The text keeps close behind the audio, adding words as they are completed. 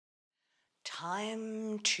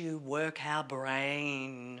time to work our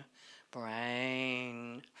brain.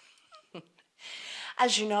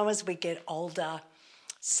 As you know, as we get older,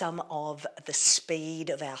 some of the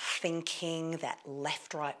speed of our thinking, that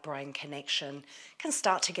left-right brain connection, can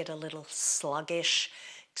start to get a little sluggish.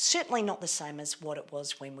 Certainly not the same as what it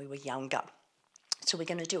was when we were younger. So we're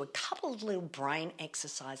going to do a couple of little brain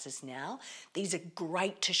exercises now. These are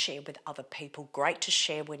great to share with other people, great to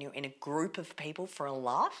share when you're in a group of people for a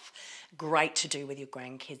laugh, great to do with your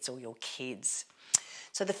grandkids or your kids.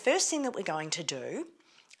 So the first thing that we're going to do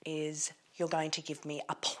is you're going to give me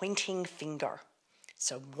a pointing finger.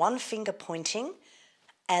 So one finger pointing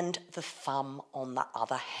and the thumb on the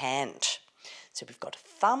other hand. So we've got a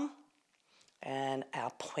thumb and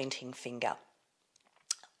our pointing finger.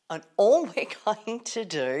 And all we're going to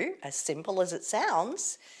do, as simple as it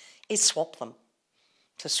sounds, is swap them.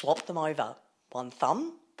 To swap them over. One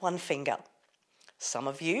thumb, one finger. Some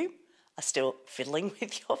of you are still fiddling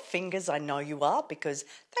with your fingers. I know you are, because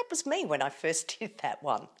that was me when I first did that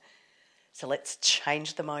one. So let's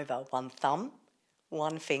change them over. One thumb,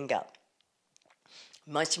 one finger.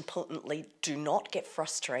 Most importantly, do not get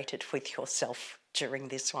frustrated with yourself during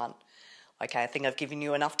this one. Okay, I think I've given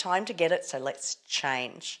you enough time to get it, so let's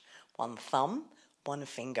change. One thumb, one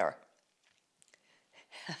finger.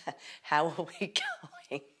 How are we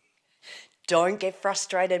going? Don't get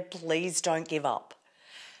frustrated. Please don't give up.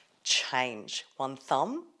 Change. One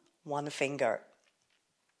thumb, one finger.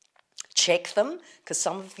 Check them, because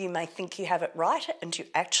some of you may think you have it right and you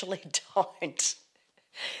actually don't.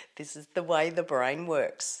 This is the way the brain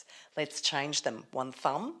works. Let's change them. One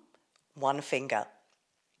thumb, one finger.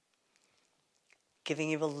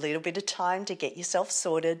 Giving you a little bit of time to get yourself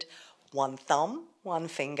sorted. One thumb, one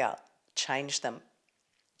finger. Change them.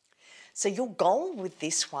 So your goal with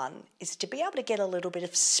this one is to be able to get a little bit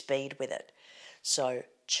of speed with it. So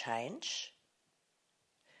change,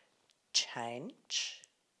 change.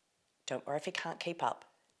 Don't worry if you can't keep up.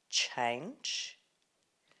 Change,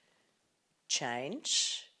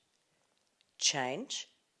 change, change,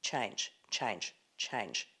 change, change,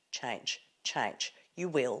 change, change, change. You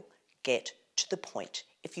will get to the point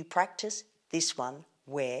if you practice this one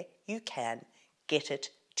where you can get it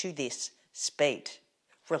to this speed.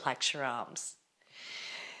 Relax your arms.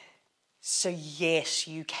 So yes,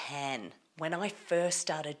 you can. When I first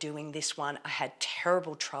started doing this one, I had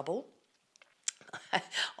terrible trouble. I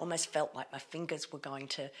almost felt like my fingers were going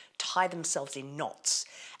to tie themselves in knots.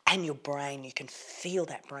 And your brain, you can feel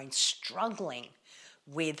that brain struggling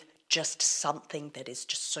with just something that is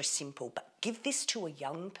just so simple. But give this to a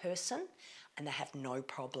young person and they have no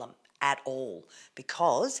problem at all,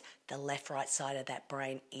 because the left-right side of that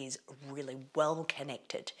brain is really well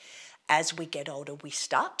connected. As we get older, we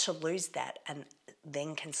start to lose that, and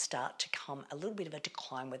then can start to come a little bit of a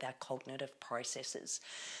decline with our cognitive processes.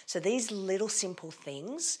 So these little simple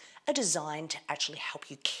things are designed to actually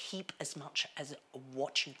help you keep as much as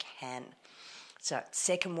what you can. So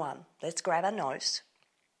second one, let's grab our nose.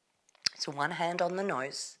 So one hand on the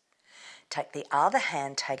nose. Take the other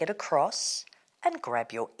hand, take it across, and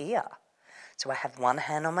grab your ear. So I have one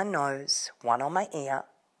hand on my nose, one on my ear,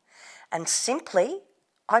 and simply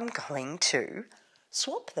I'm going to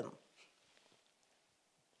swap them.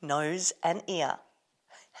 Nose and ear.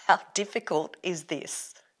 How difficult is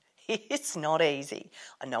this? It's not easy.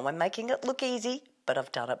 I know I'm making it look easy, but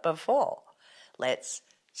I've done it before. Let's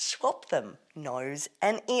swap them, nose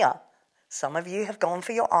and ear. Some of you have gone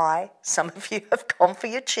for your eye, some of you have gone for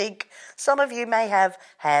your cheek, some of you may have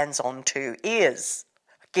hands on two ears,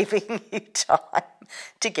 giving you time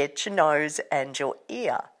to get your nose and your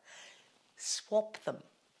ear. Swap them.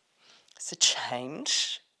 So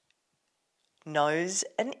change, nose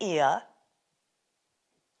and ear.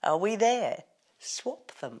 Are we there?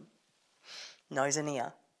 Swap them. Nose and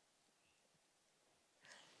ear.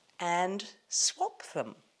 And swap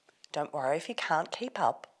them. Don't worry if you can't keep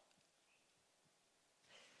up.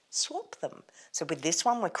 Swap them. So with this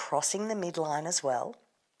one, we're crossing the midline as well.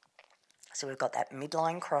 So we've got that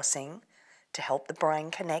midline crossing to help the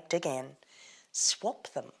brain connect again.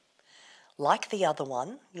 Swap them. Like the other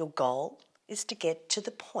one, your goal is to get to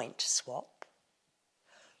the point swap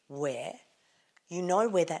where you know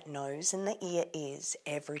where that nose and the ear is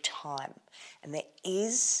every time. And there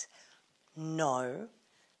is no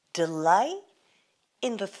delay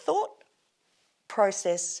in the thought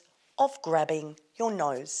process of grabbing your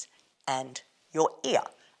nose and your ear.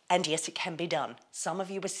 And yes, it can be done. Some of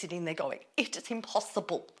you are sitting there going, it is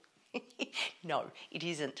impossible. No, it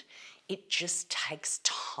isn't. It just takes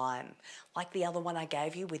time. Like the other one I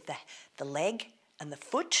gave you with the leg and the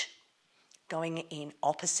foot going in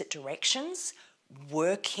opposite directions,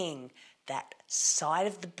 working that side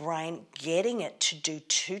of the brain, getting it to do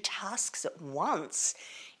two tasks at once,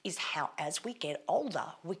 is how, as we get older,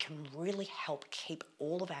 we can really help keep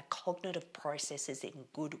all of our cognitive processes in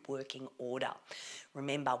good working order.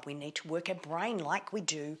 Remember, we need to work our brain like we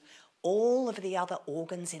do all of the other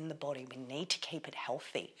organs in the body. We need to keep it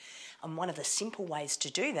healthy. And one of the simple ways to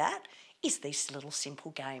do that is these little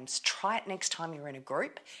simple games. Try it next time you're in a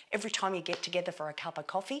group. Every time you get together for a cup of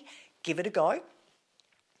coffee, give it a go.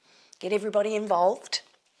 Get everybody involved.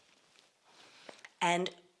 And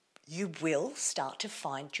you will start to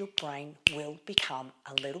find your brain will become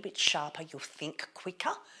a little bit sharper. You'll think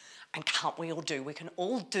quicker. And can't we all do? We can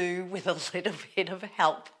all do with a little bit of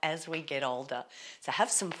help as we get older. So have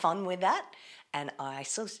some fun with that. And I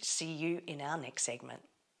shall see you in our next segment.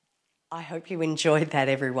 I hope you enjoyed that,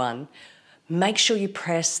 everyone. Make sure you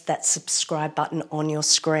press that subscribe button on your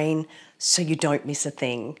screen so you don't miss a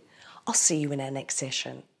thing. I'll see you in our next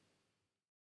session.